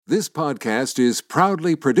This podcast is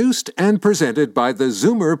proudly produced and presented by the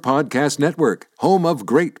Zoomer Podcast Network, home of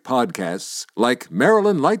great podcasts like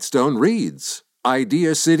Marilyn Lightstone Reads,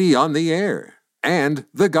 Idea City on the Air, and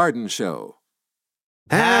The Garden Show.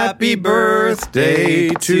 Happy birthday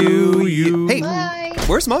to you. Hey, Bye.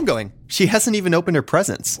 Where's Mom going? She hasn't even opened her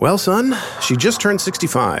presents. Well, son, she just turned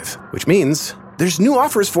 65, which means there's new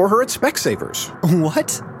offers for her at Specsavers.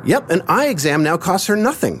 What? Yep, an eye exam now costs her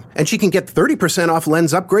nothing, and she can get 30% off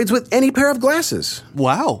lens upgrades with any pair of glasses.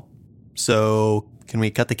 Wow. So, can we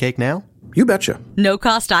cut the cake now? You betcha.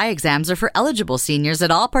 No-cost eye exams are for eligible seniors at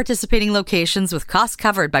all participating locations with costs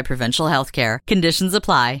covered by provincial health care. Conditions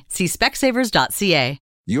apply. See specsavers.ca.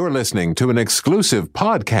 You're listening to an exclusive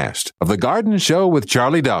podcast of The Garden Show with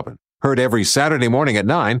Charlie Dobbin. Heard every Saturday morning at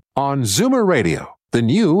 9 on Zoomer Radio, the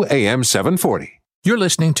new AM 740. You're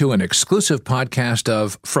listening to an exclusive podcast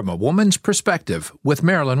of From a Woman's Perspective with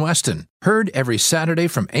Marilyn Weston. Heard every Saturday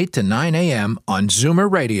from 8 to 9 a.m. on Zoomer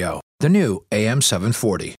Radio, the new AM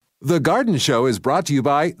 740. The Garden Show is brought to you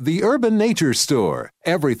by the Urban Nature Store.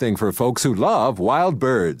 Everything for folks who love wild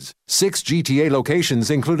birds. 6 GTA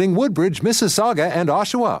locations including Woodbridge, Mississauga, and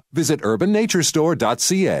Oshawa. Visit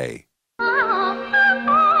urbannaturestore.ca.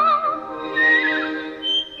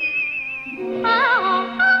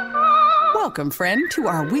 Welcome, friend, to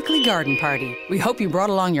our weekly garden party. We hope you brought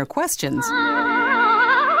along your questions,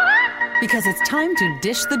 because it's time to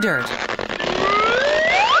dish the dirt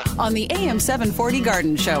on the AM 740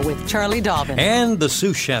 Garden Show with Charlie Dobbin. And the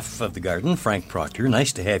sous chef of the garden, Frank Proctor.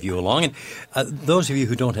 Nice to have you along. And those of you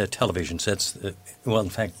who don't have television sets, well, in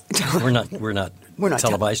fact, we're not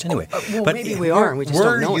televised anyway. Well, but maybe we are. We just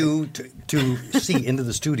don't know Were you to see into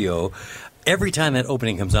the studio, every time that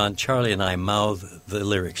opening comes on, Charlie and I mouth the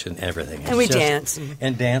lyrics and everything. And we dance.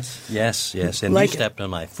 And dance, yes. And Like you stepped on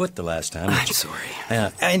my foot the last time. I'm sorry.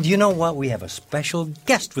 And you know what? We have a special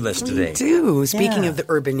guest with us today. We do. Speaking Yeah. of the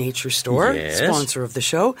Urban Nature Store, Yes. sponsor of the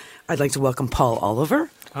show, I'd like to welcome Paul Oliver.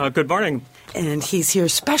 Good morning. And he's here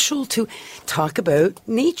special to talk about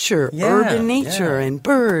nature, Yeah, urban nature, yeah. and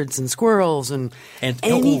birds and squirrels and And-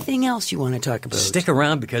 anything else you want to talk about. Stick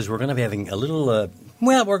around because we're going to be having a little,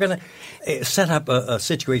 we're going to set up a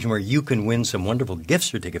situation where you can win some wonderful gift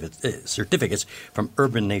certificates from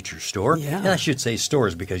Urban Nature Store. Yeah. And I should say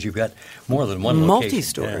stores because you've got more than one location.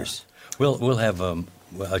 Multi-stores. Yeah. We'll have a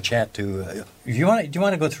chat to. Do you want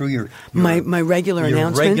to go through your My regular your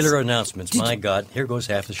announcements? regular announcements? My God, here goes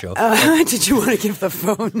half the show. Did you want to give the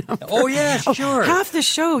phone number? Oh, yeah, sure. Half the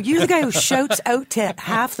show. You're the guy who shouts out to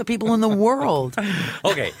half the people in the world.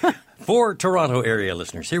 Okay. For Toronto area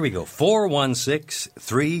listeners, here we go.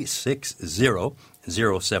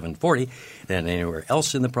 416-360-0740. Then anywhere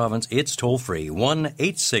else in the province, it's toll-free.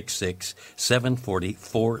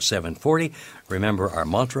 1-866-740-4740. Remember our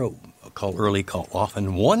mantra, call early, call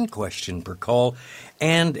often. One question per call.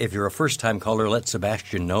 And if you're a first-time caller, let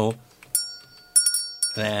Sebastian know.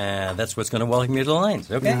 That's what's going to welcome you to the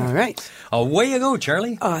lines. Okay. All right. Away you go,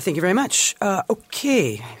 Charlie. Thank you very much.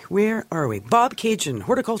 Okay, where are we? Bob Cajun,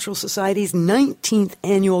 Horticultural Society's 19th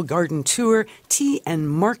Annual Garden Tour, Tea and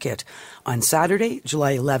Market on Saturday,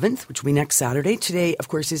 July 11th, which will be next Saturday. Today, of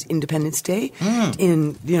course, is Independence Day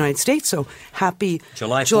in the United States, so happy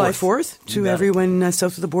July 4th. To everyone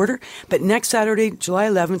south of the border. But next Saturday, July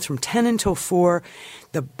 11th, from 10 until 4,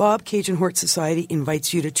 the Bob Cajun Hort Society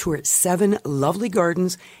invites you to tour 7 lovely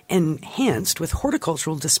gardens enhanced with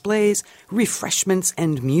horticultural displays, refreshments,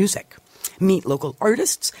 and music. Meet local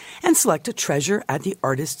artists and select a treasure at the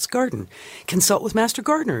artist's garden. Consult with master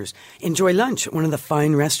gardeners. Enjoy lunch at one of the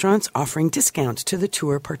fine restaurants offering discounts to the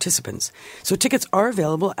tour participants. So tickets are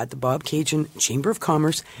available at the Bob Cajun Chamber of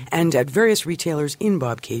Commerce and at various retailers in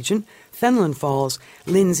Bob Cajun, Fenelon Falls,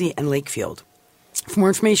 Lindsay, and Lakefield. For more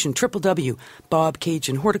information,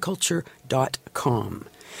 www.bobcajunhorticulture.com.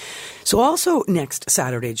 So also next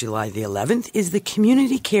Saturday, July the 11th, is the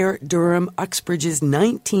Community Care Durham Uxbridge's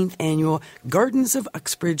 19th Annual Gardens of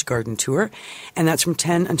Uxbridge Garden Tour, and that's from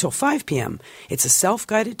 10 until 5 p.m. It's a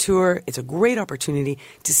self-guided tour. It's a great opportunity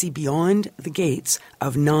to see beyond the gates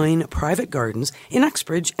of 9 private gardens in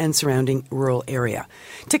Uxbridge and surrounding rural area.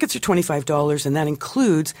 Tickets are $25, and that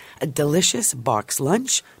includes a delicious box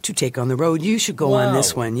lunch to take on the road. You should go on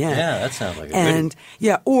this one, Yeah, that sounds like a and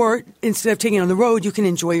yeah, or instead of taking it on the road, you can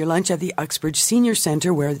enjoy your lunch at the Uxbridge Senior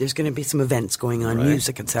Center, where there's going to be some events going on,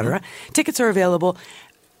 music, etc. Tickets are available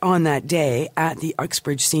on that day at the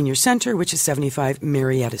Uxbridge Senior Center, which is 75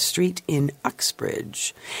 Marietta Street in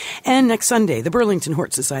Uxbridge. And next Sunday, the Burlington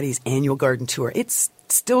Hort Society's annual garden tour. It's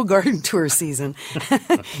still garden tour season.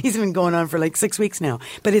 He's been going on for like 6 weeks now.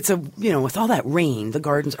 But it's with all that rain, the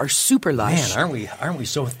gardens are super lush. Man, aren't we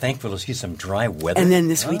so thankful to see some dry weather? And then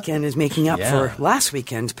this weekend is making up for last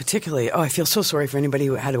weekend, particularly. Oh, I feel so sorry for anybody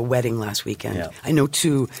who had a wedding last weekend. Yeah. I know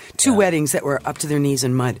two weddings that were up to their knees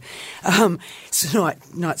in mud. So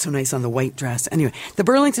not so nice on the white dress. Anyway, the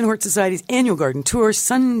Burlington Hort Society's annual garden tour,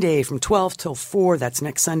 Sunday from 12 till 4. That's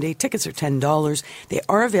next Sunday. Tickets are $10. They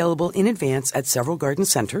are available in advance at several garden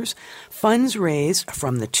centers. Funds raised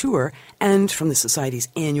from the tour and from the Society's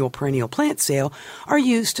annual perennial plant sale are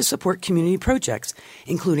used to support community projects,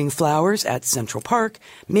 including flowers at Central Park,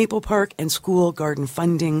 Maple Park, and school garden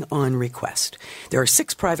funding on request. There are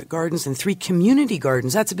 6 private gardens and 3 community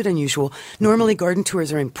gardens. That's a bit unusual. Normally, garden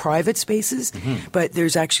tours are in private spaces, but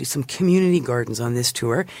there's actually some community gardens on this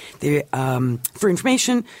tour. For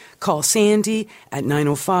information, call Sandy at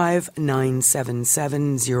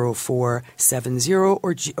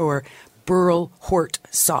 905-977-0470 or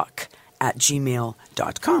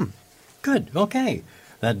burlhortsock@gmail.com. Good. Okay.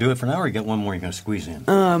 That'll do it for now, or you got one more you're going to squeeze in?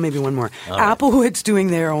 Maybe one more. Applewood's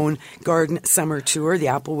doing their own garden summer tour. The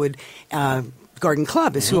Applewood Garden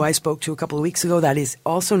Club is who I spoke to a couple of weeks ago. That is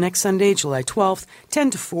also next Sunday, July 12th,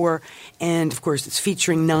 10 to 4. And, of course, it's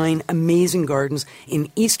featuring 9 amazing gardens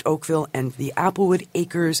in East Oakville and the Applewood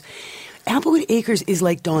Acres. Applewood Acres is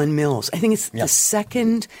like Don Mills. I think it's the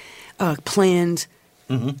second planned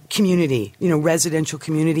community, residential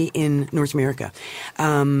community in North America.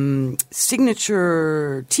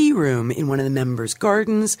 Signature tea room in one of the members'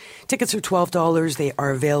 gardens. Tickets are $12. They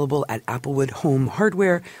are available at Applewood Home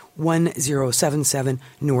Hardware, 1077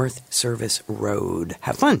 North Service Road.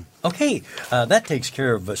 Have fun. Okay, that takes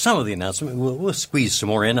care of some of the announcement. We'll squeeze some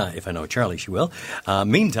more in, if I know Charlie, she will.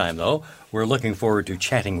 Meantime, though, we're looking forward to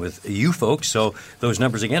chatting with you folks. So those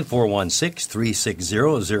numbers again,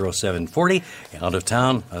 416-360-0740. Out of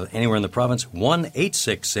town, anywhere in the province,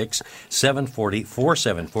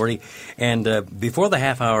 1-866-740-4740. And before the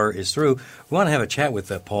half hour is through, we want to have a chat with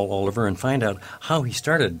Paul Oliver and find out how he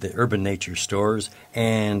started the Urban Nature Stores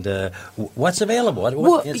and what's available.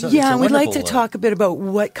 We'd like to talk a bit about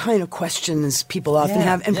what kind of questions people often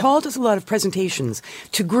have. And Paul does a lot of presentations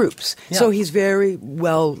to groups. Yeah. So he's very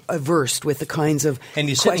well versed with the kinds of questions. And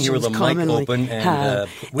he's sitting here with a mic open, and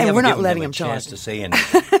we're not letting him chance talk. To say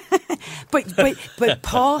anything. but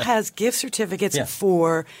Paul has gift certificates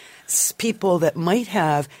for people that might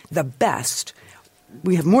have the best.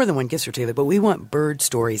 We have more than one gift certificate, but we want bird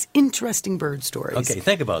stories, interesting bird stories. Okay,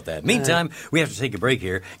 think about that. Meantime, we have to take a break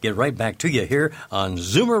here. Get right back to you here on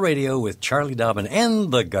Zoomer Radio with Charlie Dobbin and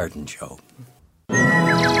The Garden Show.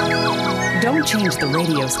 Don't change the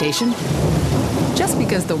radio station. Just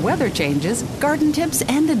because the weather changes, garden tips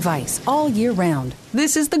and advice all year round.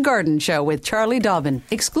 This is The Garden Show with Charlie Dobbin,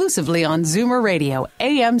 exclusively on Zoomer Radio,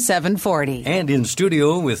 AM 740. And in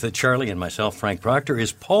studio with Charlie and myself, Frank Proctor,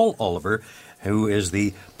 is Paul Oliver, who is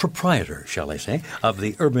the proprietor, shall I say, of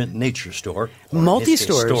the Urban Nature Store.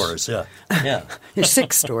 Multi-stores. Yeah. There's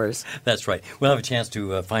 6 stores. That's right. We'll have a chance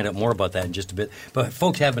to find out more about that in just a bit. But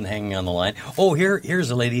folks have been hanging on the line. Oh,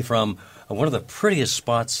 here's a lady from one of the prettiest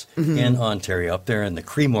spots in Ontario, up there in the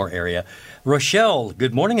Creemore area. Rochelle,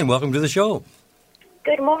 good morning and welcome to the show.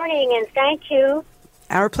 Good morning and thank you.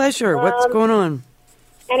 Our pleasure. What's going on?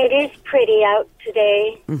 And it is pretty out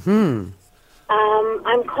today.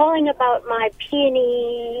 I'm calling about my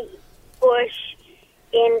peony bush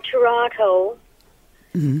in Toronto,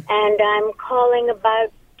 and I'm calling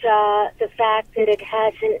about the fact that it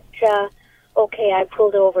hasn't... okay, I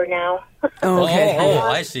pulled over now. Okay.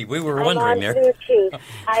 I see. We were wondering there. Bluetooth.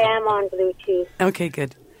 I am on Bluetooth. Okay,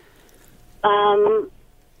 good.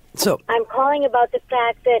 So I'm calling about the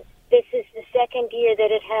fact that this is the second year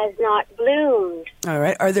that it has not bloomed. All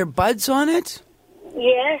right. Are there buds on it?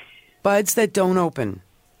 Yes. Buds that don't open?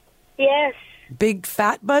 Yes. Big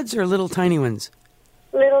fat buds or little tiny ones?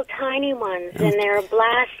 Little tiny ones, and they're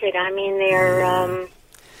blasted. I mean, they're,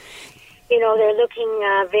 they're looking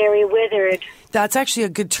very withered. That's actually a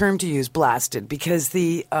good term to use, blasted, because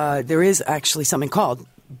there is actually something called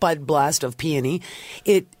bud blast of peony.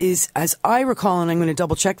 It is, as I recall, and I'm going to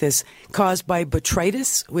double check this, caused by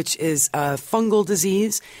botrytis, which is a fungal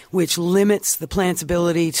disease, which limits the plant's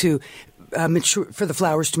ability to mature, for the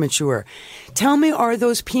flowers to mature. Tell me, are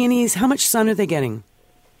those peonies, how much sun are they getting?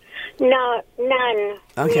 No, none,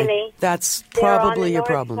 okay. Really. That's probably your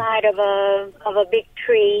problem. They're on the north side of a big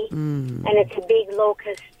tree, and it's a big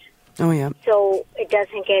locust. Oh, yeah. So it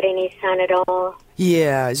doesn't get any sun at all.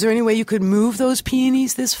 Yeah. Is there any way you could move those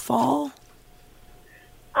peonies this fall?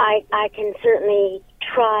 I can certainly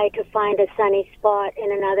try to find a sunny spot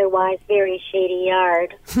in an otherwise very shady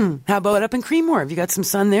yard. How about up in Creemore? Have you got some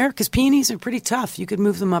sun there? Because peonies are pretty tough. You could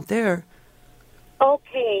move them up there.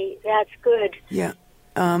 Okay, that's good. Yeah.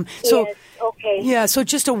 Yes, okay. Yeah, so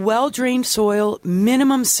just a well-drained soil,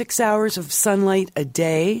 minimum 6 hours of sunlight a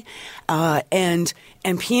day, and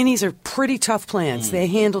peonies are pretty tough plants. They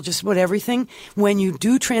handle just about everything. When you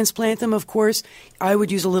do transplant them, of course, I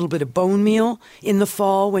would use a little bit of bone meal in the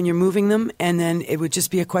fall when you're moving them, and then it would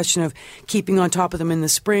just be a question of keeping on top of them in the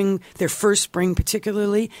spring, their first spring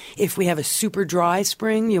particularly. If we have a super dry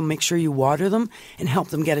spring, you'll make sure you water them and help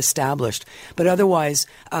them get established. But otherwise,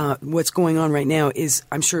 what's going on right now is,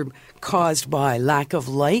 I'm sure, caused by lack of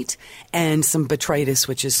light and some botrytis,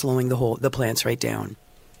 which is slowing the plants right down.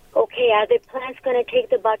 Okay, are the plants going to take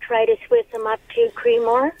the botrytis with them up to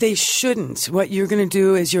Creemore? They shouldn't. What you're going to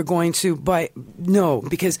do is you're going to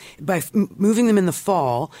because by moving them in the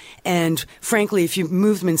fall, and frankly, if you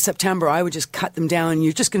move them in September, I would just cut them down.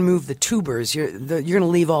 You're just going to move the tubers. You're going to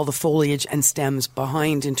leave all the foliage and stems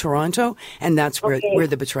behind in Toronto, and that's where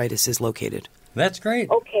the botrytis is located. That's great.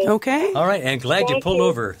 Okay. All right, and glad you pulled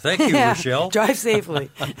over. Thank you, Rochelle. Drive safely.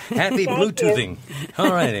 Happy Bluetoothing. All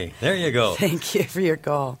righty, there you go. Thank you for your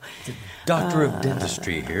call. The Doctor of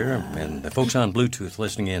Dentistry here, and the folks on Bluetooth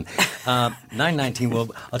listening in. 919,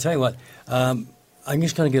 well, I'll tell you what, I'm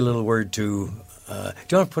just going to get a little word to... do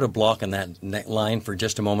you want to put a block on that line for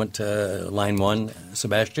just a moment, line 1,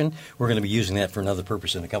 Sebastian? We're going to be using that for another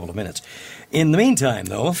purpose in a couple of minutes. In the meantime,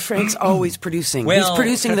 though... Frank's always producing. Well, he's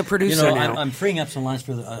producing the producer now. I'm freeing up some lines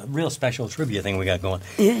for the real special trivia thing we got going.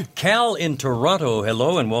 Yeah. Cal in Toronto,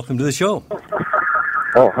 hello, and welcome to the show.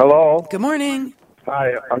 Oh, hello. Good morning.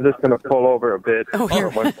 Hi, I'm just going to pull over a bit for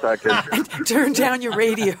 1 second. Turn down your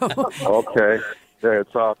radio. Okay. There,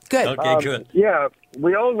 it's off. Good. Okay, good. Yeah,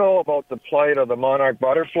 we all know about the plight of the monarch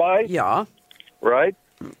butterfly. Yeah. Right?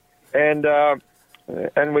 And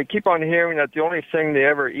we keep on hearing that the only thing they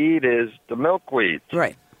ever eat is the milkweed.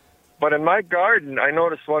 Right. But in my garden, I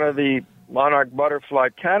noticed one of the monarch butterfly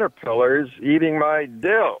caterpillars eating my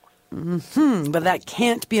dill. But that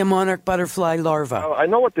can't be a monarch butterfly larva. I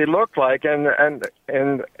know what they look like, and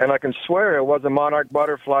I can swear it was a monarch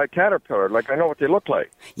butterfly caterpillar. Like, I know what they look like.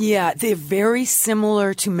 Yeah, they're very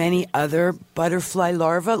similar to many other butterfly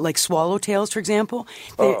larvae, like swallowtails, for example.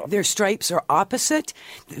 Their stripes are opposite,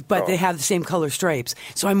 but they have the same color stripes.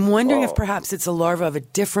 So I'm wondering if perhaps it's a larva of a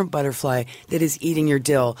different butterfly that is eating your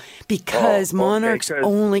dill, because monarchs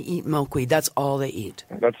only eat milkweed. That's all they eat.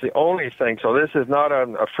 That's the only thing. So this is not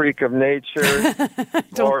a freak of nature,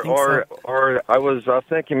 or I was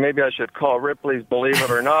thinking maybe I should call Ripley's Believe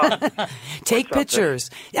It or Not. Take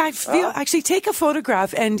pictures. I feel actually take a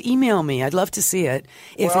photograph and email me. I'd love to see it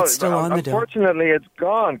if it's still on the dough. Unfortunately, it's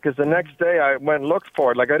gone because the next day I went and looked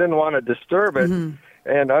for it. Like I didn't want to disturb it.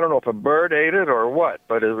 And I don't know if a bird ate it or what,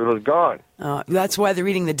 but it was gone. That's why they're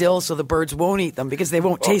eating the dill, so the birds won't eat them, because they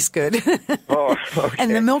won't taste good. Okay. And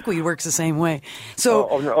the milkweed works the same way. So,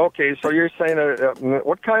 okay, so you're saying,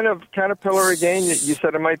 what kind of caterpillar again you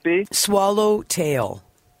said it might be? Swallowtail.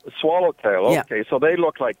 Swallowtail, okay. Yeah. So they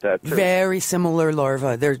look like that, too. Very similar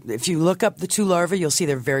larvae. If you look up the two larvae, you'll see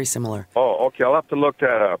they're very similar. Oh, okay. I'll have to look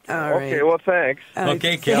that up. All right. Okay, well, thanks.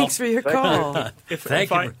 Okay, Cal. Thanks for your call.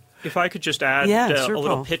 If I could just add a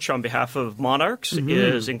little pitch on behalf of monarchs,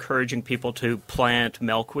 is encouraging people to plant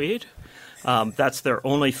milkweed. That's their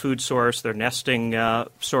only food source, their nesting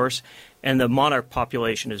source. And the monarch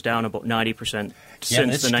population is down about 90%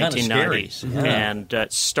 since the 1990s. And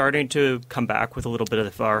it's starting to come back with a little bit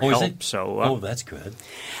of our help. So, that's good.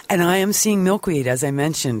 And I am seeing milkweed, as I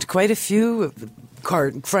mentioned. Quite a few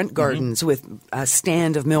front gardens with a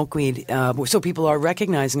stand of milkweed. So people are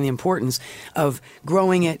recognizing the importance of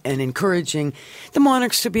growing it and encouraging the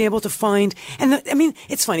monarchs to be able to find. And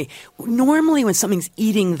it's funny. Normally when something's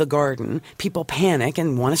eating the garden, people panic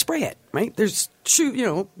and want to spray it, right? There's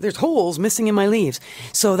holes missing in my leaves.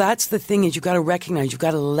 So that's the thing, is you've got to recognize, you've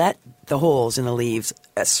got to let the holes in the leaves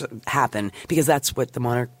happen, because that's what the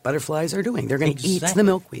monarch butterflies are doing. They're going to eat the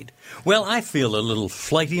milkweed. Well, I feel a little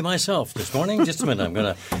flighty myself this morning. Just a minute. I'm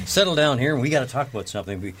going to settle down here, and we got to talk about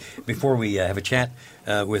something before we have a chat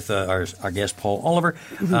with our guest, Paul Oliver.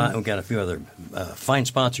 We've got a few other fine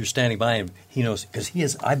sponsors standing by, and he knows,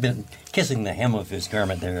 because I've been kissing the hem of his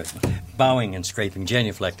garment there, bowing and scraping,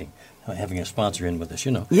 genuflecting. having a sponsor in with us,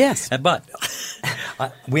 Yes. But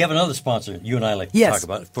we have another sponsor you and I like to talk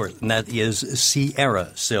about, and that is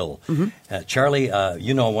Sierra Sil. Charlie,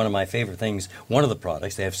 one of my favorite things, one of the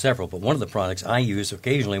products, they have several, but one of the products I use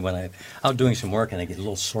occasionally when I'm out doing some work and I get a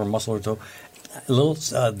little sore muscle or so,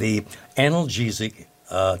 the analgesic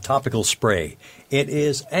topical spray. It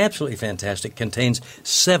is absolutely fantastic. Contains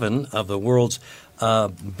 7 of the world's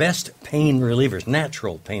best pain relievers,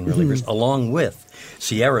 natural pain relievers, along with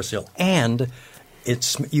Sierra Sil, and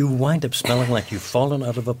you wind up smelling like you've fallen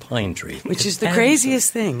out of a pine tree. Which is the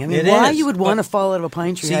craziest thing. I mean, why you would want to fall out of a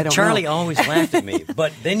pine tree, I don't know. Charlie always laughed at me,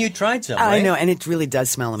 but then you tried some, right? I know, and it really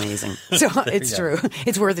does smell amazing. So it's true.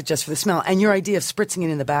 It's worth it just for the smell. And your idea of spritzing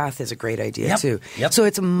it in the bath is a great idea, too. Yep. So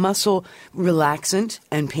it's a muscle relaxant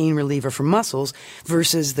and pain reliever for muscles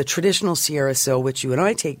versus the traditional Sierra Sil, which you and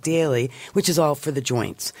I take daily, which is all for the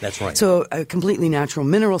joints. That's right. So a completely natural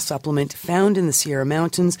mineral supplement found in the Sierra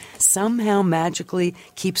Mountains somehow magically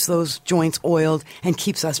keeps those joints oiled and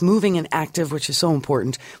keeps us moving and active, which is so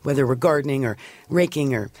important, whether we're gardening or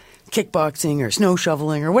raking or kickboxing or snow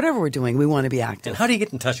shoveling or whatever we're doing. We want to be active. And how do you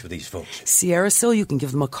get in touch with these folks? Sierra Sil, you can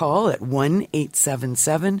give them a call at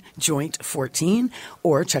 1-877-JOINT-14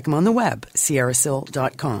 or check them on the web,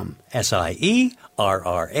 sierrasil.com. SIERRASIL.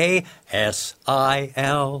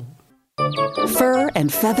 Fur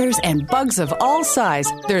and feathers and bugs of all size.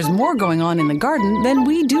 There's more going on in the garden than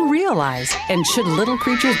we do realize. And should little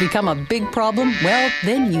creatures become a big problem, well,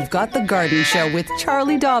 then you've got The Garden Show with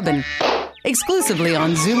Charlie Dobbin. Exclusively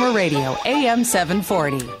on Zoomer Radio, AM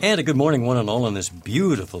 740. And a good morning, one and all, on this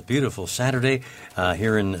beautiful, beautiful Saturday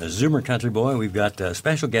here in Zoomer Country Boy. We've got a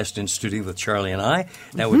special guest in studio with Charlie and I.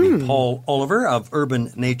 That would be Paul Oliver of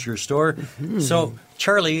Urban Nature Store. So,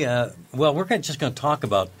 Charlie, we're just going to talk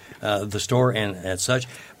about the store and such.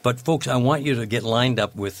 But, folks, I want you to get lined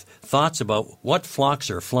up with thoughts about what flocks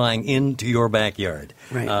are flying into your backyard.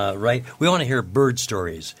 Right. Right? We want to hear bird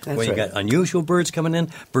stories. That's where you got unusual birds coming in,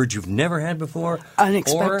 birds you've never had before.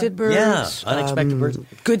 Unexpected birds. Yeah, unexpected birds.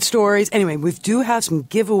 Good stories. Anyway, we do have some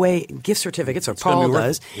giveaway gift certificates, or Paul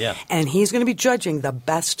does. Yeah. And he's going to be judging the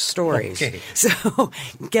best stories. Okay. So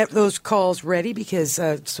get those calls ready because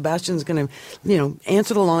Sebastian's going to,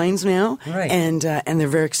 answer the lines now. Right. And they're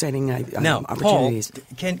very exciting now, opportunities. Paul,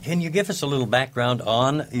 can you give us a little background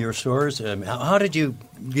on your stores? How did you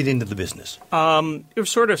get into the business? It was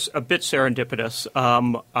sort of a bit serendipitous.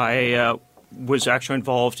 I was actually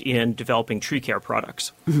involved in developing tree care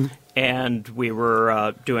products, and we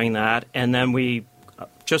were doing that. And then we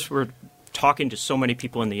just were talking to so many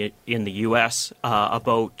people in the U.S.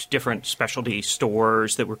 About different specialty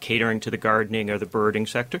stores that were catering to the gardening or the birding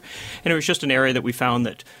sector. And it was just an area that we found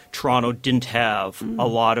that Toronto didn't have a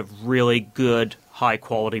lot of really good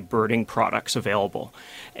high-quality birding products available.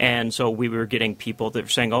 And so we were getting people that were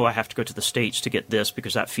saying, I have to go to the States to get this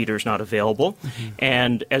because that feeder is not available.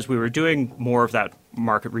 And as we were doing more of that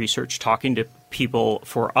market research, talking to people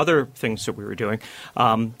for other things that we were doing,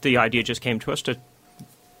 the idea just came to us to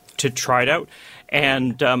try it out.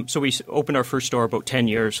 And so we opened our first store about 10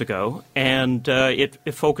 years ago, and it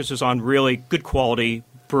focuses on really good quality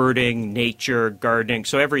birding, nature, gardening,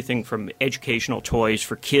 so everything from educational toys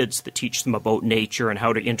for kids that teach them about nature and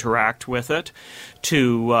how to interact with it,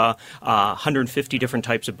 to 150 different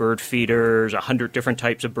types of bird feeders, 100 different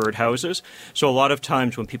types of bird houses. So a lot of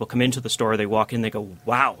times when people come into the store, they walk in, they go,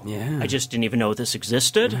 wow, I just didn't even know this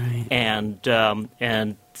existed. Right. And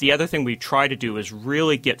the other thing we try to do is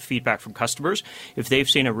really get feedback from customers. If they've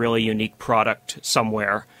seen a really unique product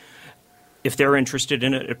somewhere, if they're interested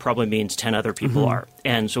in it, it probably means 10 other people are.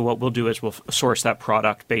 And so what we'll do is we'll source that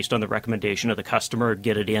product based on the recommendation of the customer,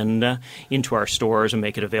 get it into our stores and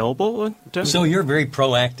make it available. So you're very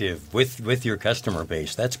proactive with your customer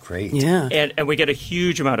base. That's great. Yeah. And we get a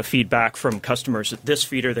huge amount of feedback from customers that this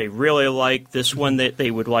feeder they really like, this one that they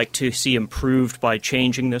would like to see improved by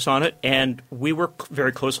changing this on it. And we work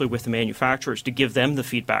very closely with the manufacturers to give them the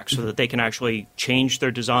feedback so that they can actually change their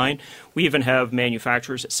design. We even have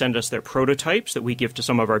manufacturers that send us their prototypes that we give to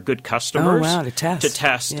some of our good customers to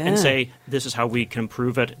test and say, this is how we can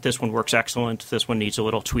improve it. This one works excellent. This one needs a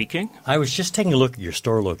little tweaking. I was just taking a look at your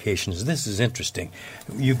store locations. This is interesting.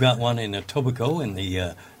 You've got one in Etobicoke in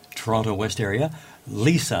the Toronto West area,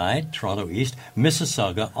 Leaside, Toronto East,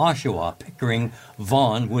 Mississauga, Oshawa, Pickering,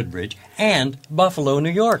 Vaughan, Woodbridge, and Buffalo, New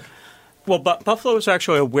York. Well, Buffalo is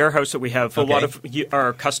actually a warehouse that we have. Okay. A lot of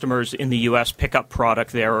our customers in the U.S. pick up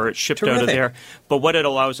product there or it's shipped out of there. But what it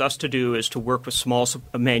allows us to do is to work with small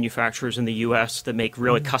manufacturers in the U.S. that make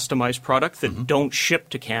really customized product that don't ship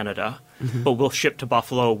to Canada, but will ship to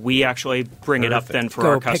Buffalo. We actually bring it up then for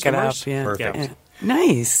our customers. Pick it up, Perfect. Yeah.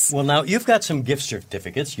 Nice. Well, now, you've got some gift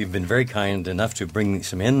certificates. You've been very kind enough to bring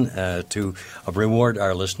some in to reward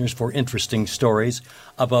our listeners for interesting stories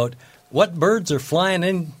about what birds are flying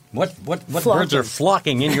in, what birds are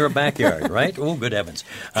flocking in your backyard, right? Oh, good heavens.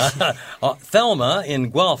 Thelma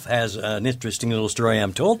in Guelph has an interesting little story,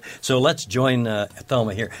 I'm told. So let's join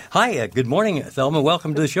Thelma here. Hi, good morning, Thelma.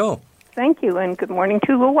 Welcome to the show. Thank you, and good morning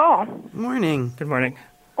to you all. Morning. Good morning.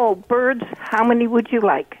 Oh, birds, how many would you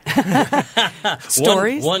like?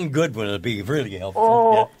 Stories? One good one would be really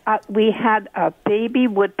helpful. Oh, we had a baby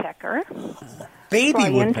woodpecker fly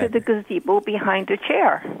into the gazebo behind a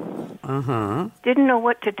chair. Didn't know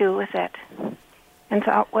what to do with it. And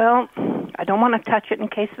thought, well, I don't want to touch it in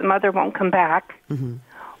case the mother won't come back.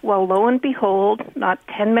 Well, lo and behold, not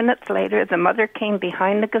 10 minutes later, the mother came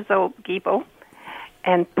behind the gazebo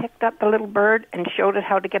and picked up the little bird and showed it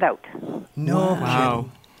how to get out. No. Wow.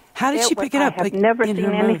 How did she pick it up? I have never seen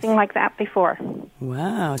anything like that before.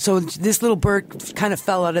 Wow. So this little bird kind of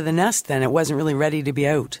fell out of the nest then. It wasn't really ready to be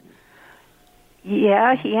out.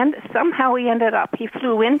 Yeah, somehow he ended up. He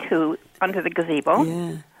flew under the gazebo.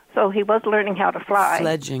 Yeah. So he was learning how to fly.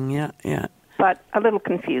 Fledging, yeah. But a little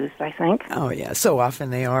confused, I think. Oh, yeah. So often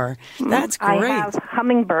they are. That's great. I have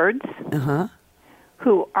hummingbirds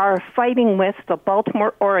who are fighting with the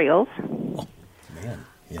Baltimore Orioles. Oh, man.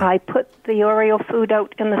 Yeah. I put the Oriole food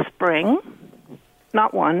out in the spring,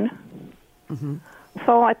 not one.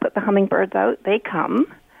 So I put the hummingbirds out. They come.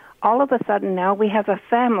 All of a sudden now we have a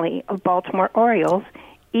family of Baltimore Orioles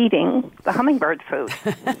eating the hummingbird food.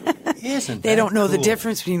 Isn't they don't know cool? the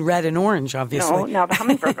difference between red and orange, obviously. No, now the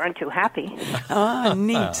hummingbirds aren't too happy. Oh,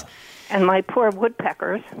 neat. And my poor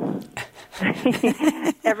woodpeckers,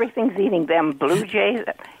 everything's eating them. Blue jays.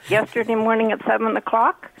 Yesterday morning at 7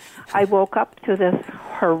 o'clock, I woke up to this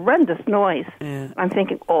horrendous noise. Yeah. I'm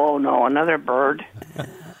thinking, oh, no, another bird.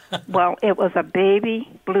 Well, it was a baby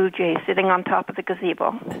blue jay sitting on top of the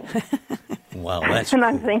gazebo. Wow, that's And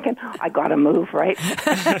I'm thinking, I got to move, right?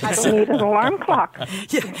 I don't need an alarm clock.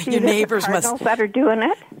 Your neighbors that are doing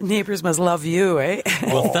it. Neighbors must love you, eh?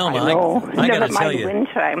 Well, Thelma, I got to tell you, wind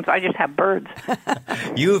chimes. I just have birds.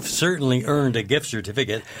 You've certainly earned a gift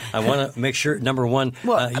certificate. I want to make sure, number one,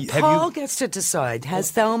 well, Paul gets to decide.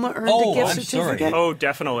 Has Thelma earned a gift certificate? Sorry. Oh,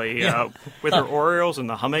 definitely. Yeah. With her Orioles and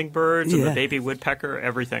the hummingbirds and the baby woodpecker,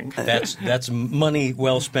 everything. That's money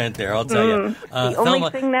well spent there, I'll tell you. The only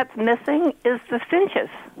thing that's missing is the finches.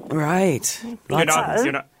 Right.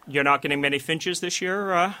 You're not getting many finches this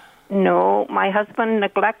year? No, my husband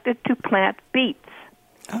neglected to plant beets.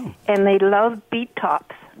 Oh. And they love beet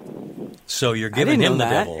tops. So you're giving him the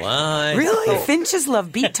devil. Really? Finches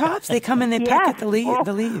love beet tops? They come and they peck at the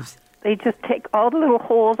leaves. They just take all the little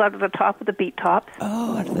holes out of the top of the beet tops.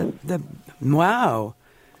 Oh, out of wow.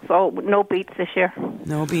 So no beets this year.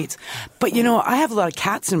 No beets. But, I have a lot of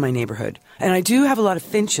cats in my neighborhood. And I do have a lot of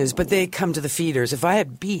finches, but they come to the feeders. If I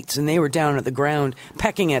had beets and they were down at the ground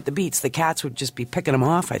pecking at the beets, the cats would just be picking them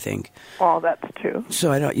off, I think. Oh, that's true.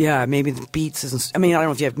 So maybe the beets isn't... I mean, I don't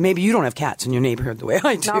know if you have... Maybe you don't have cats in your neighborhood the way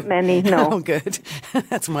I do. Not many, no. Oh, good.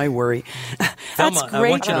 That's my worry. Thelma, That's great. I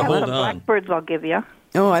want you to hold on. Blackbirds I'll give you.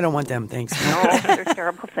 Oh, I don't want them, thanks. No, they're a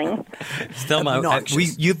terrible thing. Thelma,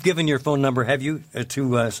 you've given your phone number, have you,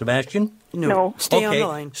 to Sebastian? No. Stay on the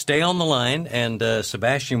line. Stay on the line, and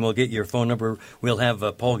Sebastian will get your phone number. We'll have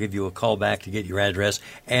Paul give you a call back to get your address.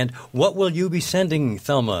 And what will you be sending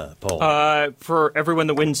Thelma, Paul? For everyone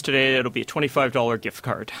that wins today, it'll be a $25 gift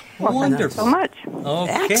card. Well, wonderful. Thank you so much.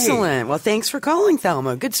 Okay. Excellent. Well, thanks for calling,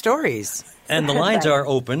 Thelma. Good stories. And the lines are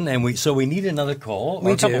open, and we need another call.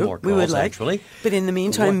 Or a couple more calls, we would like. actually. But in the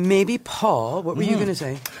meantime, maybe Paul, what were you going to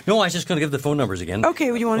say? No, I was just going to give the phone numbers again.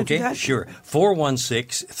 Okay, well, you want to do that? Sure.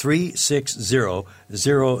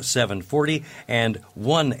 416-360-0740 and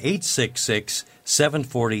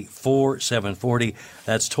 1-866-740-4740.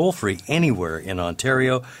 That's toll-free anywhere in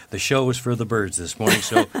Ontario. The show is for the birds this morning,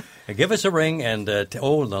 so give us a ring, and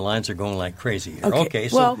the lines are going like crazy here. Okay,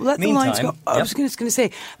 so let the lines go. I was going to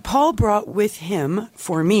say, Paul brought with him,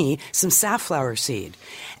 for me, some safflower seed.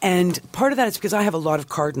 And part of that is because I have a lot of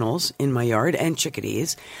cardinals in my yard and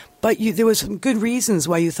chickadees. But there was some good reasons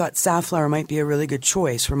why you thought safflower might be a really good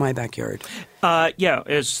choice for my backyard.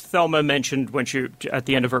 As Thelma mentioned at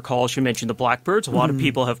the end of her call, she mentioned the blackbirds. A lot of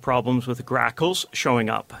people have problems with grackles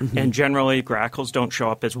showing up. And generally, grackles don't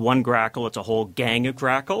show up as one grackle. It's a whole gang of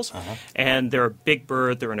grackles. And they're a big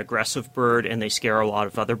bird, they're an aggressive bird, and they scare a lot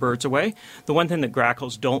of other birds away. The one thing that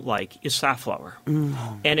grackles don't like is safflower.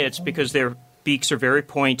 And it's because their beaks are very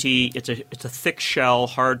pointy. It's a thick shell,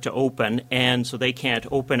 hard to open, and so they can't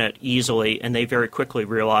open it easily, and they very quickly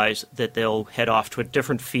realize that they'll head off to a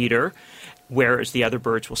different feeder whereas the other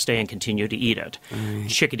birds will stay and continue to eat it.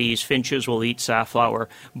 Chickadees, finches will eat safflower,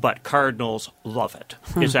 but cardinals love it.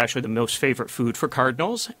 It's actually the most favorite food for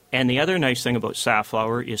cardinals. And the other nice thing about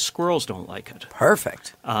safflower is squirrels don't like it.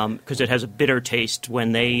 Perfect. Because it has a bitter taste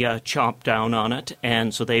when they chomp down on it,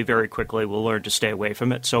 and so they very quickly will learn to stay away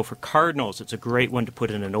from it. So for cardinals, it's a great one to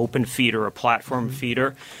put in an open feeder, a platform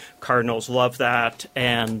feeder. Cardinals love that,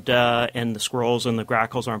 and the squirrels and the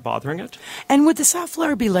grackles aren't bothering it. And would the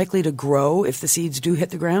safflower be likely to grow if the seeds do hit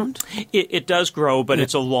the ground? It does grow, but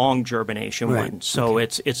it's a long germination one, so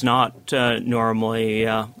it's not normally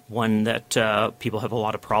one that people have a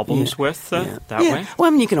lot of problems with that way. Well,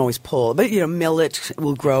 I mean, you can always pull, but millet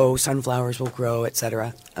will grow, sunflowers will grow,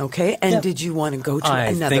 etc. Okay, and did you want to go to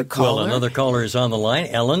another caller? Well, another caller is on the line.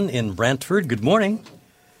 Ellen in Brantford. Good morning.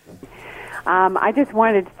 I just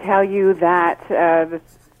wanted to tell you that the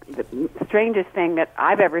strangest thing that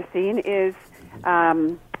I've ever seen is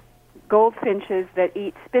goldfinches that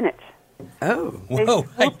eat spinach. Oh. Whoa.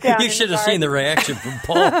 You should have seen the reaction from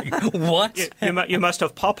Paul. What? You must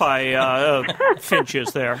have Popeye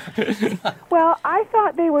finches there. Well, I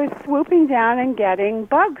thought they were swooping down and getting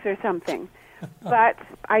bugs or something. But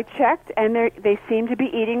I checked, and they seem to be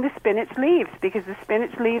eating the spinach leaves because the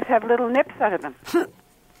spinach leaves have little nips out of them.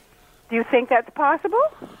 Do you think that's possible?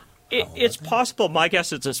 It's possible. My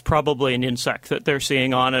guess is it's probably an insect that they're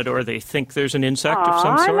seeing on it, or they think there's an insect of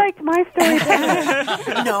some sort. I liked my story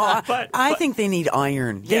better. No, I think they need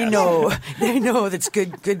iron. They know that's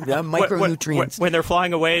good micronutrients. When they're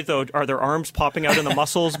flying away, though, are their arms popping out and the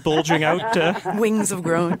muscles bulging out? Wings have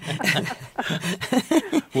grown.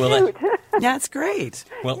 Well, that's great.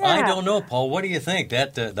 Well, I don't know, Paul. What do you think?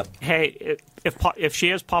 Hey, if she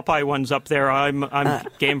has Popeye ones up there, I'm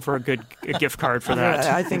game for a gift card for that.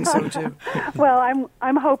 I think so too. Well,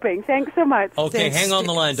 I'm hoping. Thanks so much. Okay, hang on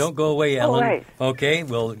the line. Don't go away, Ellen. Right. Okay,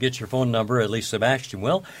 we'll get your phone number. At least Sebastian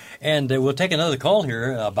will, and we'll take another call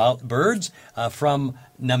here about birds from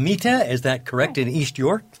Namita. Is that correct in East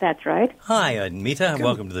York? That's right. Hi, Namita.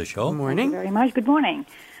 Welcome to the show. Good morning. Thank you very much. Good morning.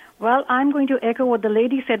 Well, I'm going to echo what the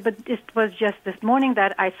lady said, but it was just this morning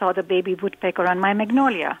that I saw the baby woodpecker on my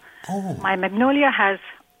magnolia. Oh. My magnolia has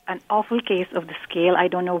an awful case of the scale. I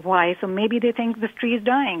don't know why, so maybe they think this tree is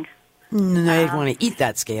dying. No, they'd want to eat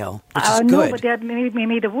that scale, which is no, good. but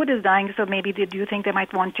maybe the wood is dying, so maybe do you think they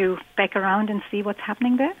might want to peck around and see what's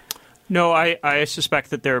happening there? No, I suspect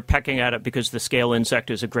that they're pecking at it because the scale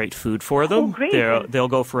insect is a great food for them. Oh, great. They'll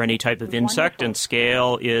go for any type of insect, Wonderful. and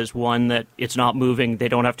scale is one that it's not moving. They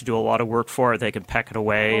don't have to do a lot of work for it. They can peck it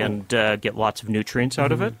away and get lots of nutrients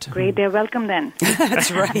out of it. Great, they're welcome then.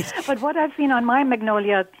 That's right. But what I've seen on my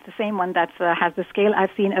magnolia, the same one that has the scale,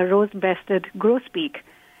 I've seen a rose-breasted grosbeak.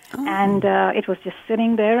 Oh. And it was just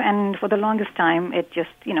sitting there, and for the longest time, it just,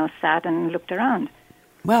 sat and looked around.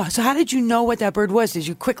 Wow. So how did you know what that bird was? Did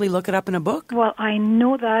you quickly look it up in a book? Well, I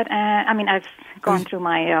know that. I've gone through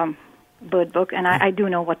my bird book, and I do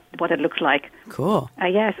know what it looks like. Cool.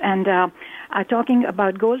 Yes, and talking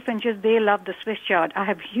about goldfinches, they love the Swiss chard. I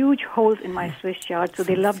have huge holes in my Swiss chard, so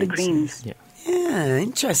they love the greens. Yeah,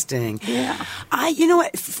 interesting. Yeah. You know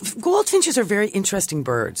what? Goldfinches are very interesting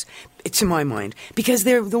birds, to my mind, because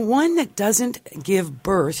they're the one that doesn't give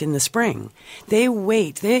birth in the spring. They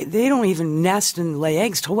wait. They don't even nest and lay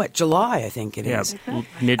eggs till July, I think it is.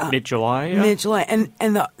 Mid-July. Yeah. Mid-July. And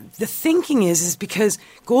the thinking is because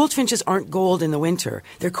goldfinches aren't gold in the winter.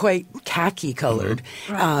 They're quite khaki colored.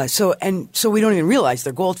 Mm-hmm. Right. So we don't even realize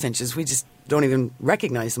they're goldfinches. We just don't even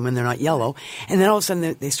recognize them when they're not yellow. And then all of a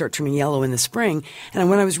sudden they start turning yellow in the spring. And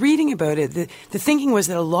when I was reading about it, the thinking was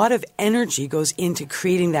that a lot of energy goes into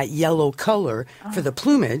creating that yellow color for the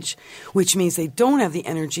plumage, which means they don't have the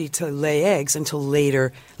energy to lay eggs until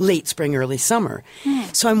late spring, early summer.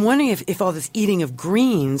 So I'm wondering if all this eating of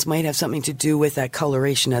greens might have something to do with that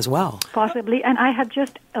coloration as well. Possibly. And I have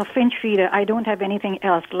just a finch feeder. I don't have anything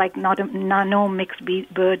else, like no mixed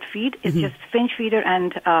bird feed. It's just finch feeder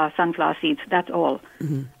and sunflower seeds. That's all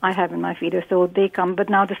I have in my feeder. So they come. But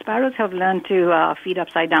now the sparrows have learned to feed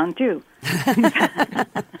upside down, too.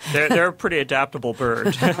 They're a pretty adaptable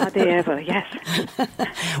bird. Are they ever? Yes.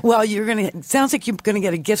 Well, sounds like you're going to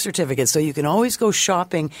get a gift certificate, so you can always go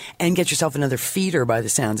shopping and get yourself another feeder by the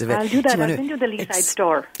sounds of it. I'll do that. I've been to the Leaside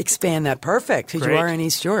store. Expand that. Perfect, because you are in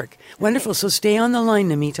East York. Wonderful. So stay on the line,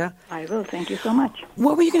 Namita. I will. Thank you so much.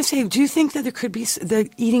 What were you going to say? Do you think that there could be the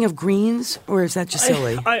eating of greens, or is that just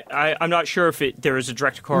silly? I'm not sure if there is a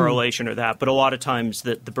direct correlation or that, but a lot of times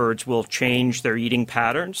the birds will change their eating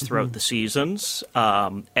patterns throughout the seasons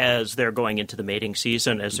as they're going into the mating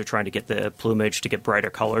season, as they're trying to get the plumage to get brighter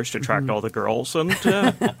colors to attract all the girls. And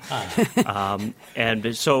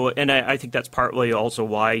I think that's partly also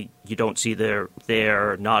why you don't see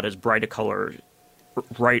they're not as bright a color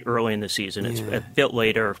right early in the season. It's a bit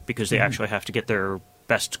later because they actually have to get their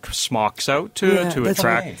best smocks out to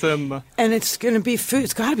attract them. And it's going to be food.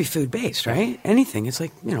 It's got to be food-based, right? Anything. It's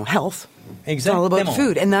like, health. Exactly. It's all about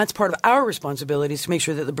food. And that's part of our responsibility is to make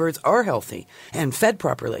sure that the birds are healthy and fed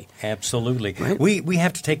properly. Absolutely. Right? We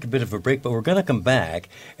have to take a bit of a break, but we're going to come back,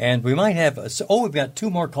 and we might have we've got 2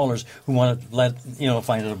 more callers who want to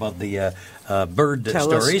find out about the bird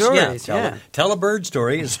stories. Tell a bird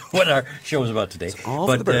story is what our show is about today. All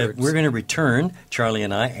the birds. We're going to return, Charlie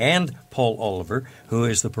and I, and Paul Oliver, who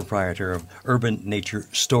is the proprietor of Urban Nature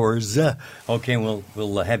Stores. Okay,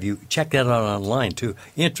 we'll have you check that out online, too.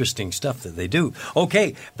 Interesting stuff that they do.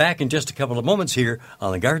 Okay, back in just a couple of moments here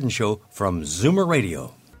on The Garden Show from Zoomer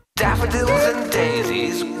Radio. Daffodils and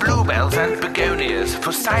daisies, bluebells and begonias,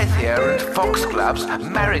 forsythia and foxgloves,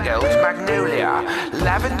 marigolds, magnolia,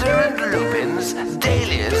 lavender and lupins,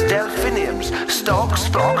 dahlias, delphiniums, stalks,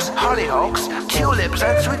 phlox, hollyhocks, tulips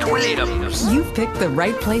and sweet williams. You've picked the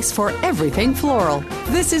right place for everything floral.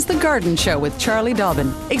 This is The Garden Show with Charlie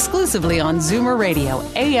Dobbin, exclusively on Zoomer Radio,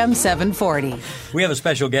 AM 740. We have a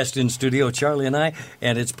special guest in studio, Charlie and I,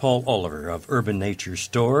 and it's Paul Oliver of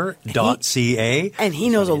UrbanNatureStore.ca. And he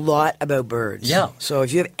knows a lot about birds. Yeah. So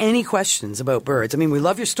if you have any questions about birds, we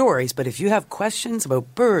love your stories, but if you have questions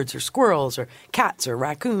about birds or squirrels or cats or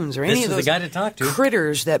raccoons or any of those the guy to talk to.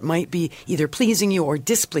 critters that might be either pleasing you or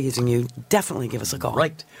displeasing you, definitely give us a call.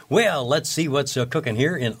 Right. Well, let's see what's cooking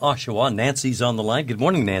here in Oshawa. Nancy's on the line. Good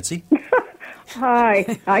morning, Nancy.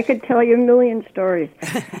 Hi. I could tell you a million stories.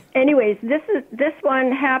 Anyways, this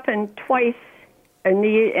one happened twice in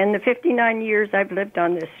the 59 years I've lived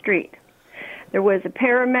on this street. There was a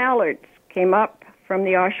pair of mallards came up from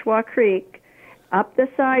the Oshawa Creek, up the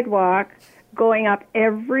sidewalk, going up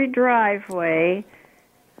every driveway,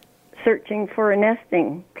 searching for a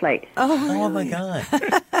nesting place. Oh my God.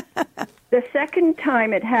 The second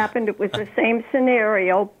time it happened, it was the same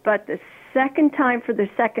scenario, but the second time for the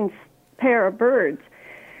second pair of birds,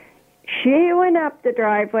 she went up the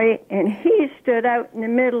driveway, and he stood out in the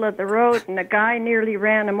middle of the road, and the guy nearly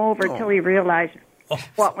ran him over till he realized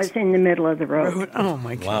what was in the middle of the road. Oh,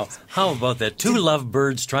 my God. Wow. How about that? 2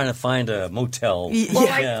 lovebirds trying to find a motel. Well,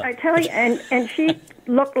 I tell you, and she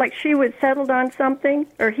looked like she was settled on something,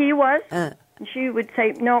 or he was. And she would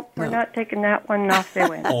say, no, we're not taking that one, and off they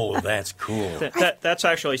went. Oh, that's cool. That's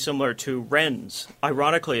actually similar to wrens.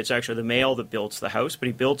 Ironically, it's actually the male that builds the house, but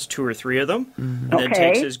he builds 2 or 3 of them, and then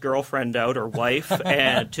takes his girlfriend out or wife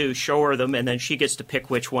and to show her them, and then she gets to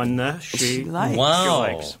pick which one she likes.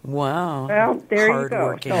 Wow. Well, there you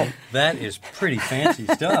go. So. That is pretty fancy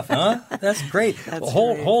stuff, huh? That's great.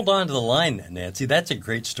 Hold on to the line, Nancy. That's a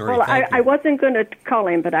great story. Well, I wasn't going to call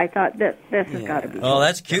him, but I thought this has got to be. Oh,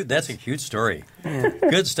 that's cute. That's a cute story. Yeah.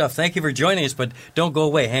 Good stuff. Thank you for joining us, but don't go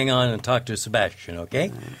away. Hang on and talk to Sebastian,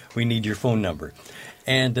 okay? We need your phone number.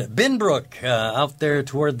 And Binbrook, out there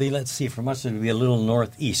toward from us, it would be a little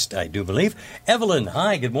northeast, I do believe. Evelyn,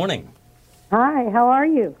 hi, good morning. Hi, how are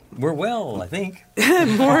you? We're well, I think.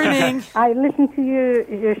 Good morning. I listen to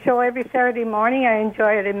your show every Saturday morning. I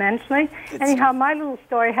enjoy it immensely. Anyhow, my little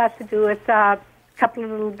story has to do with a couple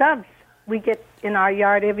of little doves we get in our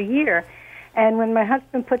yard every year. And when my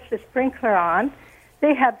husband puts the sprinkler on,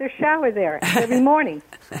 they have their shower there every morning.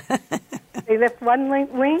 They lift one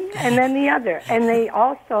wing and then the other. And they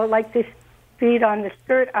also like to feed on the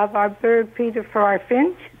skirt of our bird feeder for our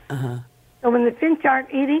finch. Uh-huh. So when the finch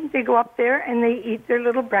aren't eating, they go up there and they eat their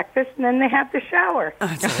little breakfast, and then they have the shower. Oh,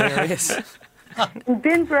 that's hilarious. And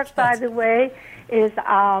Binbrook, by the way, is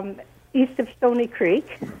east of Stony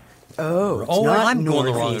Creek. Oh, I'm going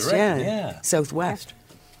the wrong northeast. direction. Yeah. Southwest.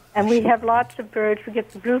 And we have lots of birds. We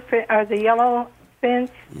get the yellow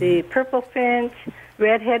finch, the purple finch,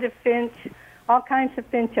 red-headed finch, all kinds of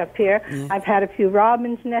finch up here. Yeah. I've had a few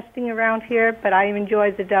robins nesting around here, but I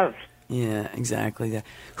enjoy the doves. Yeah, exactly. The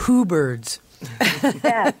who birds.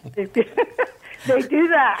 Yes, they do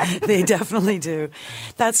that. They definitely do.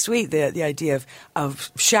 That's sweet, the idea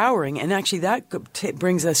of showering. And actually that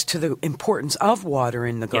brings us to the importance of water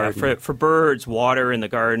in the garden. Yeah, for birds, water in the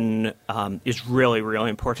garden is really, really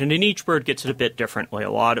important. And each bird gets it a bit differently.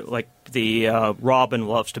 A lot of, like the robin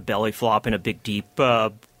loves to belly flop in a big, deep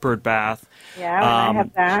bird bath. Yeah, I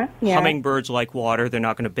have that. Yeah. Hummingbirds like water. They're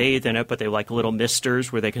not going to bathe in it, but they like little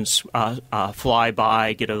misters where they can fly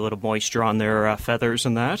by, get a little moisture on their feathers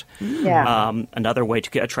and that. Yeah. Another way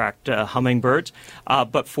to attract hummingbirds.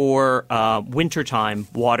 But for wintertime,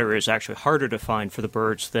 water is actually harder to find for the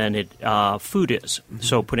birds than food is.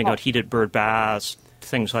 So putting out heated bird baths,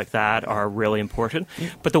 things like that are really important.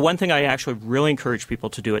 But the one thing I actually really encourage people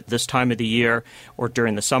to do at this time of the year or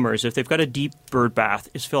during the summer is if they've got a deep bird bath,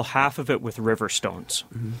 is fill half of it with river stones.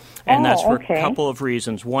 And that's for a couple of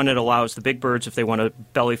reasons. One, it allows the big birds, if they want to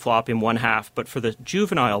belly flop in one half, but for the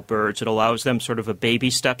juvenile birds, it allows them sort of a baby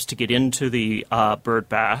steps to get into the bird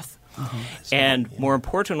bath. And more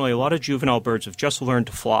importantly, a lot of juvenile birds have just learned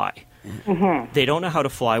to fly. They don't know how to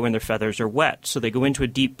fly when their feathers are wet, so they go into a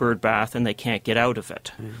deep bird bath and they can't get out of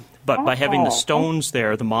it. But by having the stones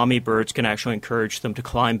there, the mommy birds can actually encourage them to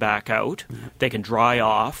climb back out. They can dry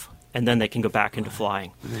off, and then they can go back into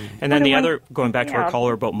flying. And then the other, going back to our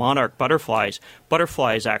caller about monarch butterflies,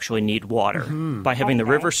 butterflies actually need water. By having the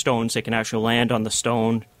river stones, they can actually land on the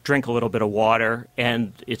stone, drink a little bit of water,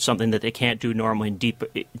 and it's something that they can't do normally in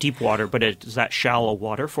deep water, but it's that shallow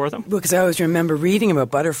water for them. Well, because I always remember reading about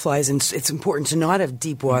butterflies, and it's important to not have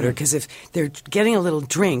deep water, because if they're getting a little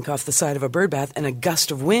drink off the side of a bird bath and a gust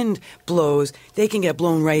of wind blows, they can get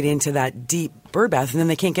blown right into that deep bird bath, and then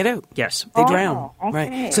they can't get out. Yes. They drown.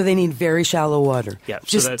 Right. So they need very shallow water. Yeah.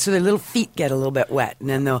 So their little feet get a little bit wet, and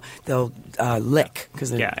then they'll lick.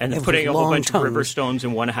 And putting a whole bunch of river stones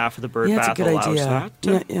in one half of the bird bath allows that.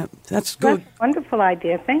 Yeah, that's good. That's a wonderful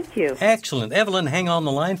idea. Thank you. Excellent. Evelyn, hang on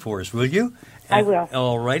the line for us, will you? I will.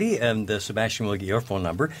 All righty. And Sebastian will get your phone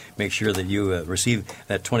number. Make sure that you receive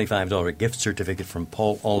that $25 gift certificate from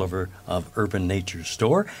Paul Oliver of Urban Nature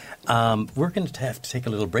Store. We're going to have to take a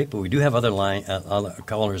little break, but we do have other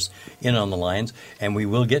callers in on the lines, and we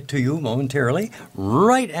will get to you momentarily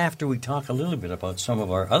right after we talk a little bit about some of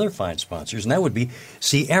our other fine sponsors, and that would be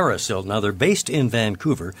Sierra Sil. Now, they're based in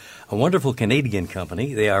Vancouver, a wonderful Canadian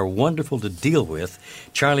company. They are wonderful to deal with.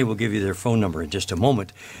 Charlie will give you their phone number in just a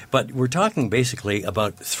moment, but we're talking basically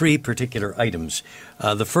about three particular items.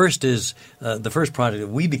 The first product that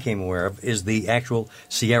we became aware of is the actual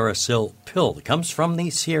Sierra Sil pill. It comes from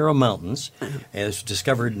the Sierra Mountains. It was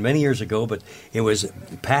discovered many years ago, but it was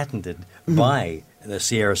patented by the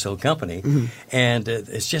Sierra Sil Company, and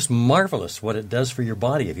it's just marvelous what it does for your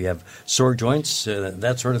body. If you have sore joints,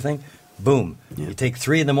 that sort of thing, boom. Yeah. You take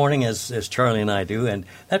 3 in the morning, as Charlie and I do, and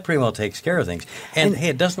that pretty well takes care of things. And hey,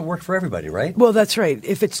 it doesn't work for everybody, right? Well, that's right.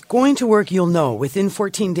 If it's going to work, you'll know. Within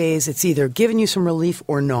 14 days, it's either giving you some relief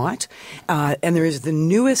or not. And there is the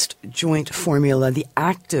newest joint formula, the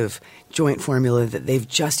active joint formula that they've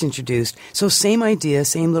just introduced. So same idea,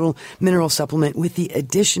 same little mineral supplement with the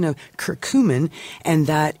addition of curcumin, and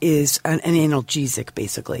that is an analgesic,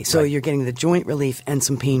 basically. So you're getting the joint relief and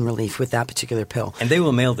some pain relief with that particular pill. And they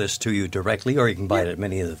will mail this to you directly, or you can buy it at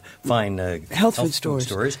many of the fine health food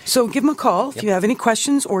stores. So give them a call if you have any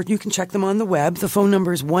questions, or you can check them on the web. The phone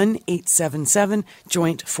number is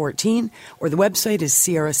 1-877-JOINT-14, or the website is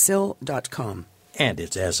sierrasil.com. And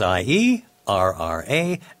it's SIERRASIL.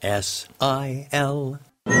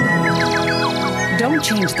 Don't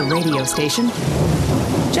change the radio station.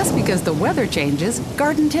 Just because the weather changes,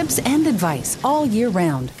 garden tips and advice all year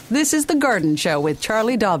round. This is The Garden Show with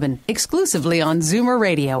Charlie Dobbin, exclusively on Zoomer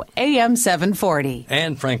Radio, AM 740.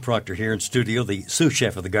 And Frank Proctor here in studio, the sous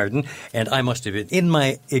chef of the garden. And I must admit, in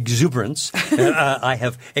my exuberance, I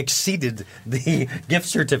have exceeded the gift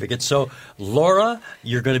certificate. So, Laura,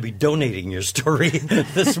 you're going to be donating your story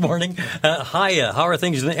this morning. Hiya, how are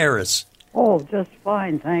things in Eris? Oh, just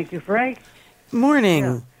fine. Thank you, Frank. Morning.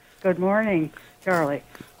 Yeah. Good morning, Charlie.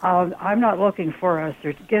 I'm not looking for a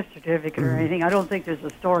gift certificate or anything. I don't think there's a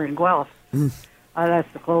store in Guelph.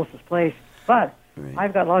 That's the closest place. But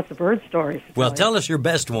I've got lots of bird stories. Well, tell us your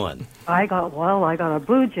best one. I got a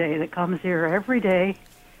blue jay that comes here every day,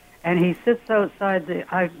 and he sits outside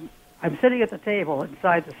I'm sitting at the table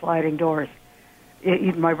inside the sliding doors,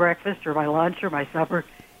 eating my breakfast or my lunch or my supper.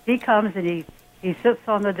 He comes and he sits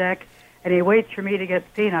on the deck, and he waits for me to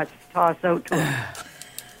get peanuts tossed out to him.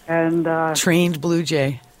 And trained blue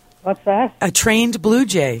jay. What's that? A trained blue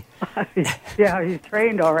jay. Yeah, he's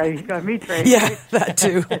trained all right. He's got me trained. Yeah, that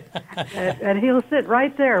too. and he'll sit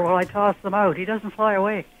right there while I toss them out. He doesn't fly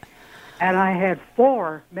away. And I had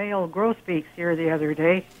 4 male grosbeaks here the other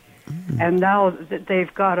day, and now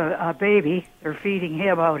they've got a baby. They're feeding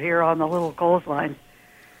him out here on the little clothesline.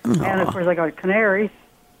 And, of course, I got canaries,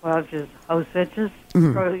 which is house finches,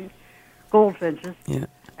 goldfinches,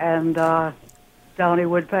 and downy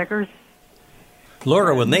woodpeckers.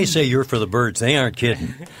 Laura, when they say you're for the birds, they aren't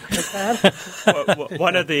kidding.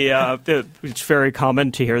 One of it's very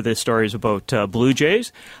common to hear the stories about blue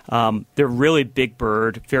jays. They're really big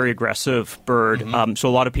bird, very aggressive bird. So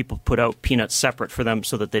a lot of people put out peanuts separate for them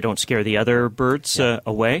so that they don't scare the other birds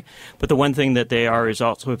away. But the one thing that they are is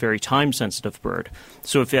also a very time-sensitive bird.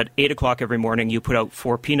 So if at 8 o'clock every morning you put out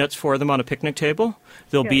 4 peanuts for them on a picnic table,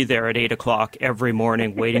 they'll be there at 8 o'clock every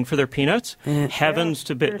morning waiting for their peanuts. Heavens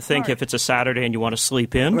to think if it's a Saturday and you want to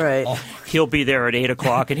sleep in, he'll be there at 8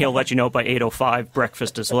 o'clock and he'll let you know by 8:05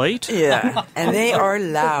 breakfast is late. Yeah, and they are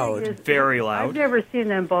loud. Very loud. I've never seen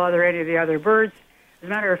them bother any of the other birds. As a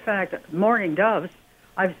matter of fact, mourning doves,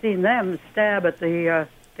 I've seen them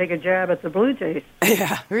take a jab at the blue jays.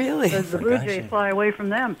 Yeah, really? Because the blue jays fly away from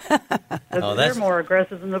them. They're more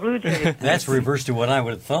aggressive than the blue jays. That's reverse to what I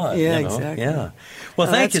would have thought. Yeah, exactly. Yeah. Well,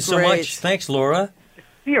 thank you so much. Thanks, Laura.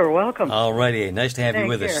 You're welcome. All righty. Nice to have you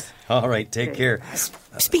with us. All right. Take care.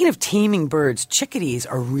 Speaking of taming birds, chickadees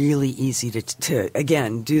are really easy to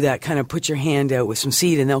again, do that kind of put your hand out with some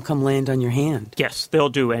seed and they'll come land on your hand. Yes, they'll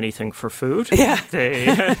do anything for food. Yeah.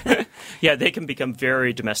 They can become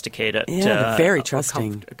very domesticated. Yeah, they're very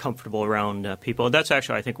trusting. Comfortable around people. And that's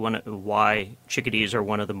actually, I think, why chickadees are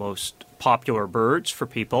one of the most popular birds for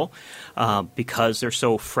people because they're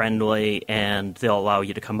so friendly and they'll allow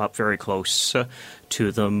you to come up very close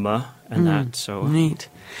to them and that. So neat.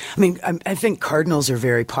 I mean, I think cardinals are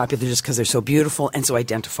very popular just because they're so beautiful and so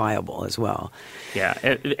identifiable as well. Yeah,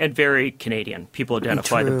 and very Canadian. People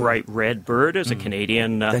identify the bright red bird as a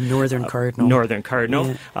Canadian. The northern cardinal. Northern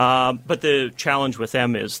cardinal. Yeah. But the challenge with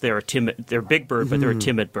them is they're a big bird, but they're a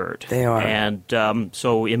timid bird. They are. And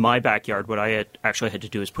so in my backyard, what I actually had to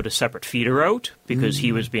do is put a separate feeder out because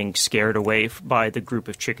he was being scared away by the group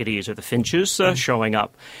of chickadees or the finches showing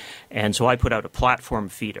up. And so I put out a platform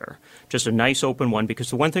feeder, just a nice open one, because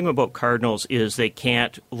the one thing about cardinals is they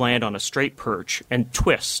can't land on a straight perch and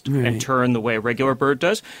twist and turn the way a regular bird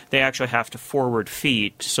does. They actually have to forward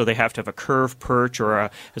feed, so they have to have a curved perch or,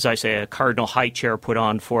 as I say, a cardinal high chair put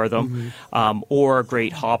on for them, or a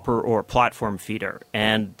great hopper or platform feeder.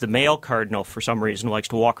 And the male cardinal, for some reason, likes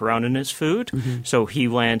to walk around in his food, so he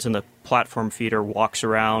lands in the platform feeder, walks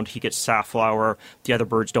around, he gets safflower, the other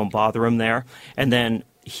birds don't bother him there, and then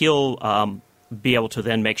he'll be able to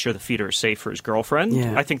then make sure the feeder is safe for his girlfriend.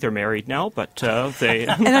 Yeah. I think they're married now, but they...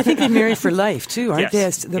 And I think they're married for life, too, aren't they?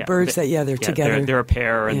 The birds they're together. They're a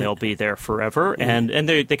pair, and they'll be there forever. Yeah. And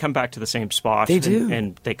they come back to the same spot. They do.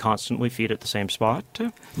 And they constantly feed at the same spot.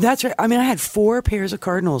 That's right. I mean, I had 4 pairs of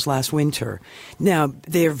cardinals last winter. Now,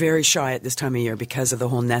 they're very shy at this time of year because of the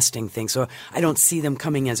whole nesting thing. So I don't see them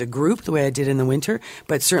coming as a group the way I did in the winter.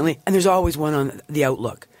 But certainly, and there's always one on the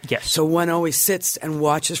outlook. Yes. So one always sits and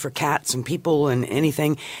watches for cats and people and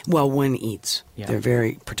anything while one eats. Yeah. They're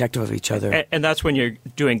very protective of each other. And that's when you're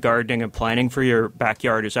doing gardening and planning for your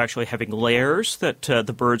backyard, is actually having layers that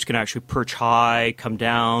the birds can actually perch high, come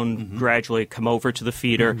down, gradually come over to the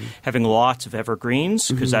feeder, having lots of evergreens,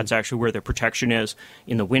 because that's actually where their protection is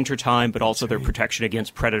in the wintertime, but also their protection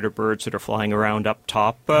against predator birds that are flying around up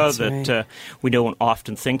top we don't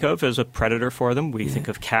often think of as a predator for them. We think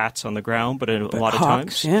of cats on the ground, but a lot of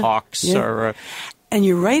times hawks are... And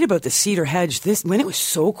you're right about the cedar hedge. When it was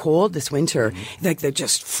so cold this winter, like they're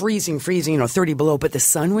just freezing, 30 below, but the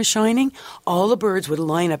sun was shining, all the birds would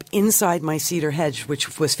line up inside my cedar hedge,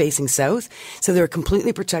 which was facing south. So they were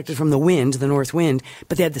completely protected from the wind, the north wind,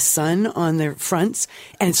 but they had the sun on their fronts.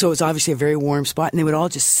 And so it was obviously a very warm spot. And they would all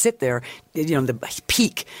just sit there, the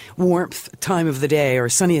peak warmth time of the day or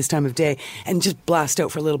sunniest time of day, and just blast out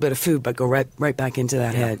for a little bit of food, but go right back into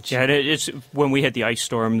that hedge. Yeah, it's when we had the ice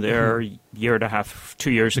storm there year and a half,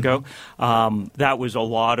 2 years ago, that was a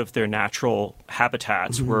lot of their natural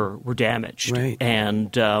habitats were damaged. Right.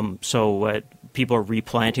 And so people are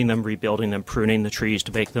replanting them, rebuilding them, pruning the trees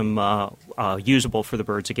to make them usable for the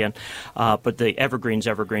birds again. But the evergreens,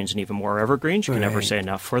 and even more evergreens, you can never say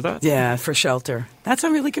enough for that. Yeah, for shelter. That's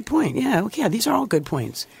a really good point. Yeah, okay, these are all good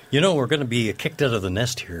points. We're going to be kicked out of the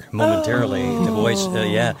nest here momentarily. The boys,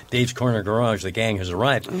 Dave's Corner Garage, the gang has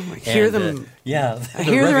arrived. I hear them. I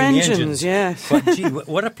hear their engines, yes. But, gee,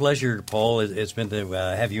 what a pleasure, Paul, it's been to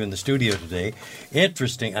have you in the studio today.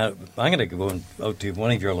 Interesting. I'm going to go out to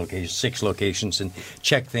one of your locations, 6 locations, and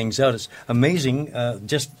check things out. It's amazing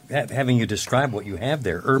just having you describe what you have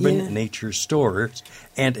there, Urban Nature Stores.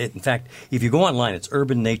 And, in fact, if you go online, it's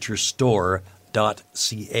urbannaturestore.com.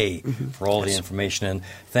 zoomerradio.ca for all the information. And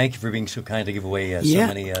thank you for being so kind to give away so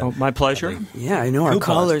many. My pleasure. Yeah, I know our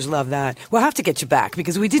callers love that. We'll have to get you back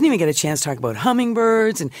because we didn't even get a chance to talk about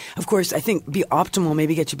hummingbirds. And, of course, I think be optimal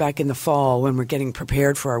maybe get you back in the fall when we're getting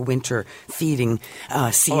prepared for our winter feeding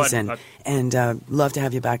season. And love to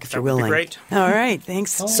have you back if you're willing. That would be great. All right.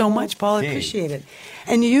 Thanks so much, Paul. I appreciate it.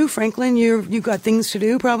 And you, Franklin, you got things to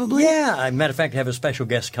do probably? Yeah. As a matter of fact, I have a special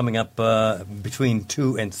guest coming up between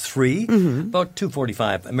 2 and 3, about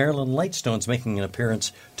 2:45. Marilyn Lightstone's making an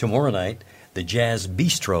appearance tomorrow night, the Jazz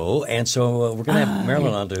Bistro, and so we're going to have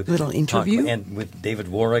Marilyn on to little interview, and with David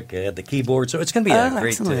Warwick at the keyboard. So it's going to be a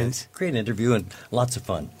great interview and lots of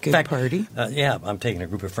fun. Good party. Yeah, I'm taking a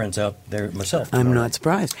group of friends out there myself. I'm not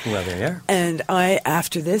surprised. Well, there you are. And I,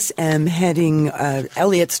 after this, am heading.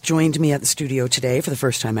 Elliot's joined me at the studio today for the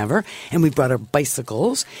first time ever, and we brought our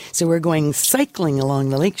bicycles, so we're going cycling along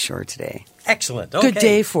the lakeshore today. Excellent. Okay. Good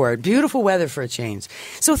day for it. Beautiful weather for a change.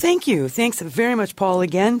 So thank you. Thanks very much, Paul,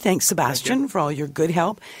 again. Thanks, Sebastian, for all your good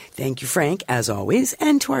help. Thank you, Frank, as always.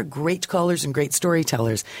 And to our great callers and great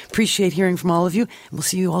storytellers. Appreciate hearing from all of you. And we'll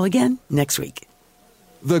see you all again next week.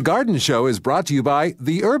 The Garden Show is brought to you by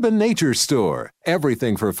the Urban Nature Store.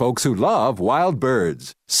 Everything for folks who love wild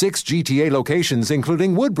birds. 6 GTA locations,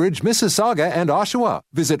 including Woodbridge, Mississauga, and Oshawa.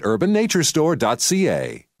 Visit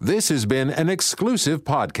urbannaturestore.ca. This has been an exclusive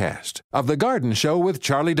podcast of The Garden Show with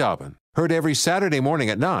Charlie Dobbin. Heard every Saturday morning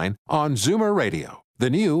at 9 on Zoomer Radio, the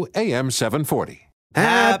new AM 740.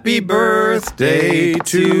 Happy birthday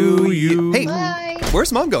to you. Hey,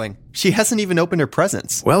 where's Mom going? She hasn't even opened her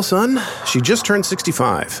presents. Well, son, she just turned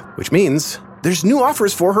 65, which means there's new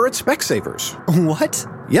offers for her at Specsavers. What?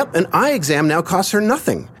 Yep, an eye exam now costs her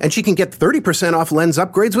nothing, and she can get 30% off lens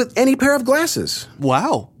upgrades with any pair of glasses.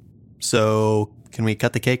 Wow. So, can we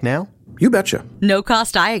cut the cake now? You betcha.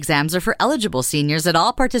 No-cost eye exams are for eligible seniors at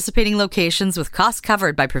all participating locations with costs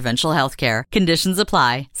covered by provincial health care. Conditions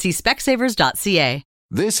apply. See specsavers.ca.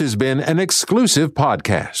 This has been an exclusive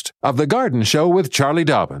podcast of The Garden Show with Charlie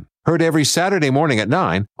Dobbin. Heard every Saturday morning at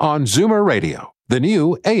 9 on Zoomer Radio, the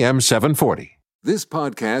new AM 740. This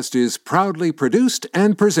podcast is proudly produced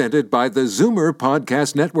and presented by the Zoomer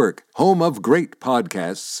Podcast Network, home of great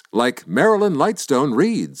podcasts like Marilyn Lightstone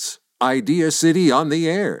Reads, Idea City on the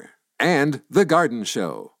Air, and The Garden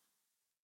Show.